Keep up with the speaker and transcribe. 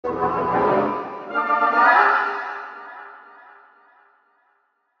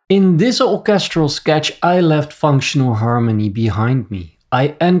In this orchestral sketch, I left functional harmony behind me.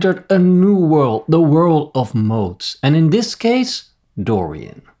 I entered a new world, the world of modes, and in this case,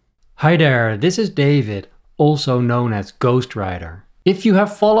 Dorian. Hi there, this is David, also known as Ghostwriter. If you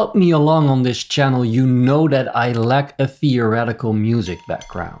have followed me along on this channel, you know that I lack a theoretical music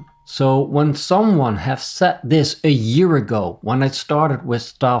background. So when someone has said this a year ago, when I started with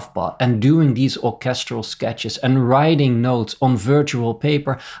StaffPad and doing these orchestral sketches and writing notes on virtual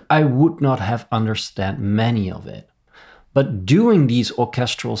paper, I would not have understood many of it. But doing these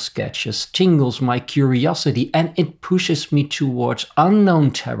orchestral sketches tingles my curiosity and it pushes me towards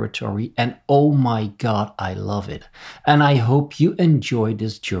unknown territory, and oh my god, I love it. And I hope you enjoy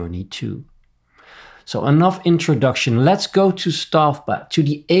this journey too. So enough introduction, let's go to StaffPad, to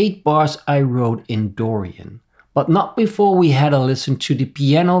the 8 bars I wrote in Dorian. But not before we had a listen to the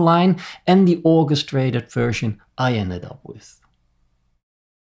piano line and the orchestrated version I ended up with.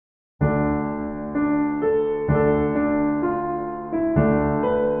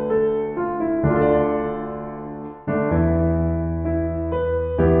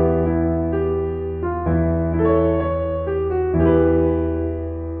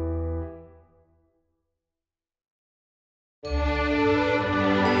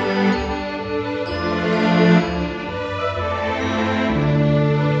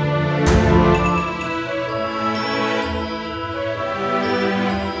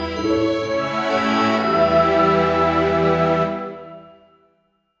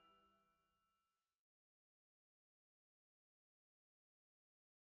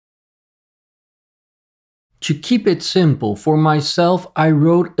 To keep it simple, for myself I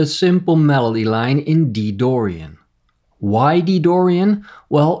wrote a simple melody line in D Dorian. Why D Dorian?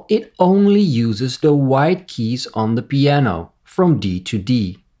 Well, it only uses the white keys on the piano, from D to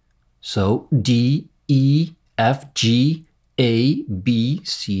D. So D, E, F, G, A, B,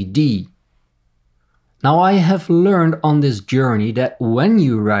 C, D. Now I have learned on this journey that when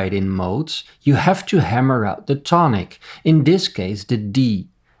you write in modes, you have to hammer out the tonic, in this case the D,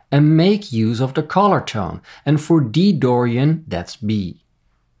 and make use of the color tone, and for D Dorian that's B.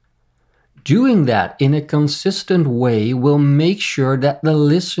 Doing that in a consistent way will make sure that the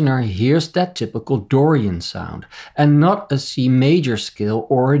listener hears that typical Dorian sound, and not a C major scale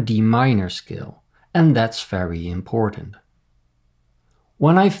or a D minor scale, and that's very important.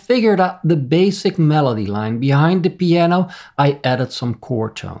 When I figured out the basic melody line behind the piano, I added some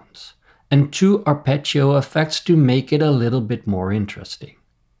chord tones, and 2 arpeggio effects to make it a little bit more interesting.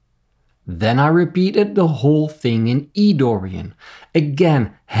 Then I repeated the whole thing in E Dorian,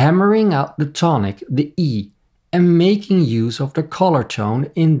 again hammering out the tonic, the E, and making use of the color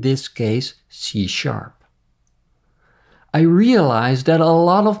tone, in this case C sharp. I realized that a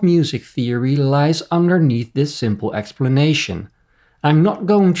lot of music theory lies underneath this simple explanation. I'm not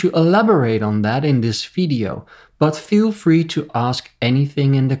going to elaborate on that in this video, but feel free to ask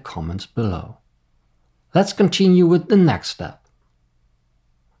anything in the comments below. Let's continue with the next step.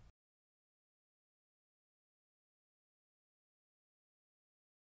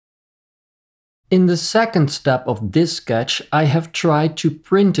 In the second step of this sketch, I have tried to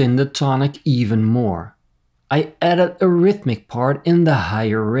print in the tonic even more. I added a rhythmic part in the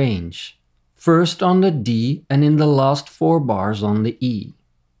higher range, first on the D and in the last 4 bars on the E.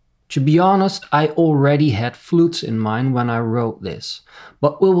 To be honest, I already had flutes in mind when I wrote this,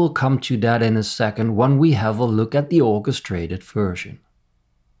 but we will come to that in a second when we have a look at the orchestrated version.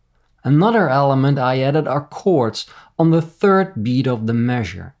 Another element I added are chords on the 3rd beat of the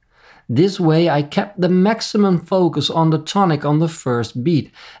measure. This way I kept the maximum focus on the tonic on the 1st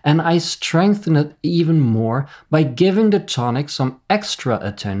beat, and I strengthened it even more by giving the tonic some extra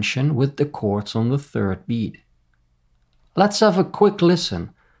attention with the chords on the 3rd beat. Let's have a quick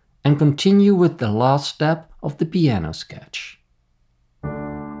listen and continue with the last step of the piano sketch.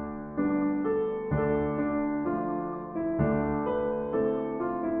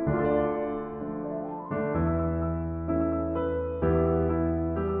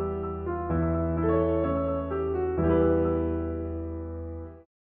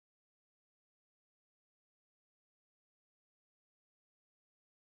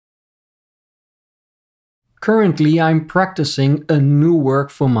 Currently I'm practicing a new work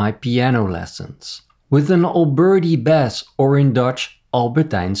for my piano lessons, with an Alberti Bass, or in Dutch,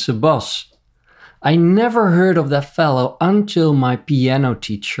 Alberti Bass. I never heard of that fellow until my piano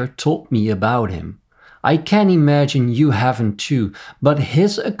teacher told me about him. I can imagine you haven't too, but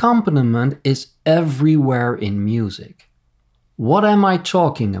his accompaniment is everywhere in music. What am I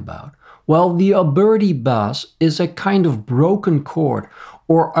talking about? Well, the Alberti Bass is a kind of broken chord,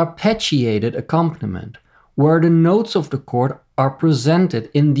 or arpeggiated accompaniment, where the notes of the chord are presented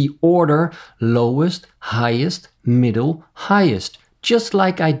in the order lowest, highest, middle, highest, just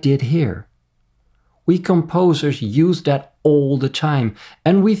like I did here. We composers use that all the time,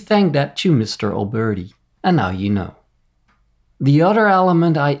 and we thank that to Mr. Alberti. And now you know. The other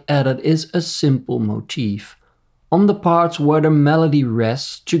element I added is a simple motif, on the parts where the melody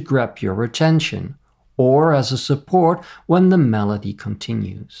rests to grab your attention, or as a support when the melody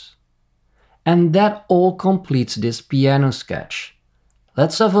continues. And that all completes this piano sketch.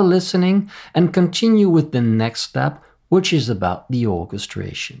 Let's have a listening and continue with the next step, which is about the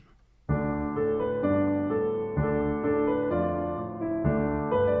orchestration.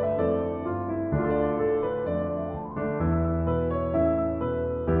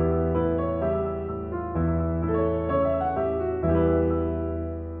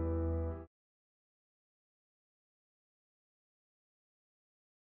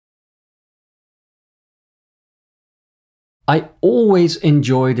 I always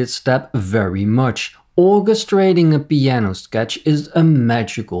enjoy this step very much. Orchestrating a piano sketch is a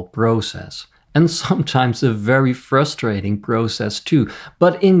magical process, and sometimes a very frustrating process too,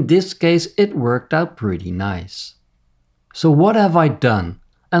 but in this case it worked out pretty nice. So what have I done?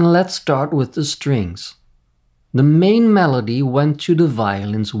 And let's start with the strings. The main melody went to the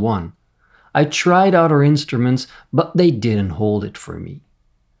violins 1. I tried other instruments, but they didn't hold it for me.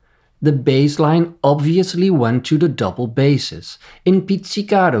 The bass line obviously went to the double basses, in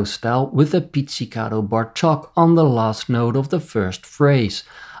pizzicato style with a pizzicato Bartók on the last note of the first phrase.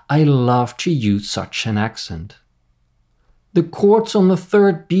 I love to use such an accent. The chords on the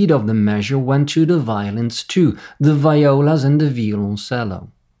third beat of the measure went to the violins too, the violas and the violoncello,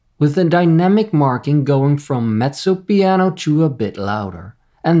 with the dynamic marking going from mezzo piano to a bit louder,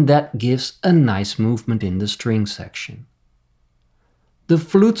 and that gives a nice movement in the string section. The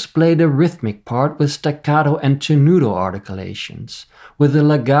flutes played a rhythmic part with staccato and tenuto articulations, with a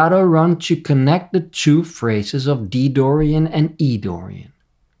legato run to connect the two phrases of D Dorian and E Dorian.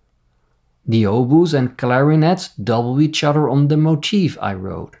 The oboes and clarinets double each other on the motif I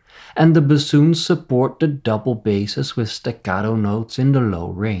wrote, and the bassoons support the double basses with staccato notes in the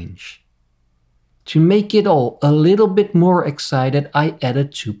low range. To make it all a little bit more excited, I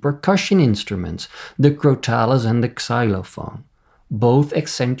added 2 percussion instruments, the crotales and the xylophone. Both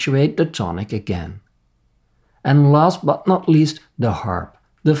accentuate the tonic again. And last but not least, the harp,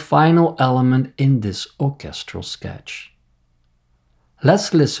 the final element in this orchestral sketch.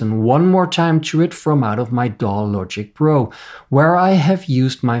 Let's listen one more time to it from out of my DAW Logic Pro, where I have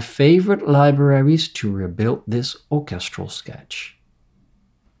used my favorite libraries to rebuild this orchestral sketch.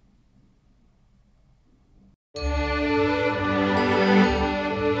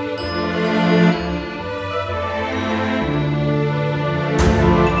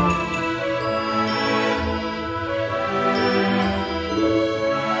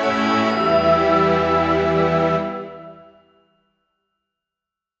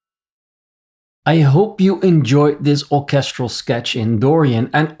 I hope you enjoyed this orchestral sketch in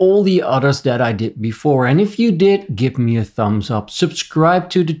Dorian and all the others that I did before, and if you did, give me a thumbs up, subscribe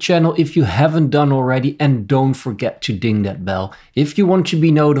to the channel if you haven't done already, and don't forget to ding that bell if you want to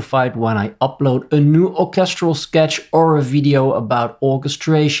be notified when I upload a new orchestral sketch or a video about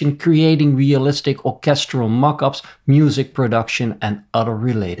orchestration, creating realistic orchestral mockups, music production and other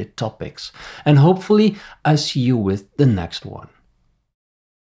related topics. And hopefully I see you with the next one.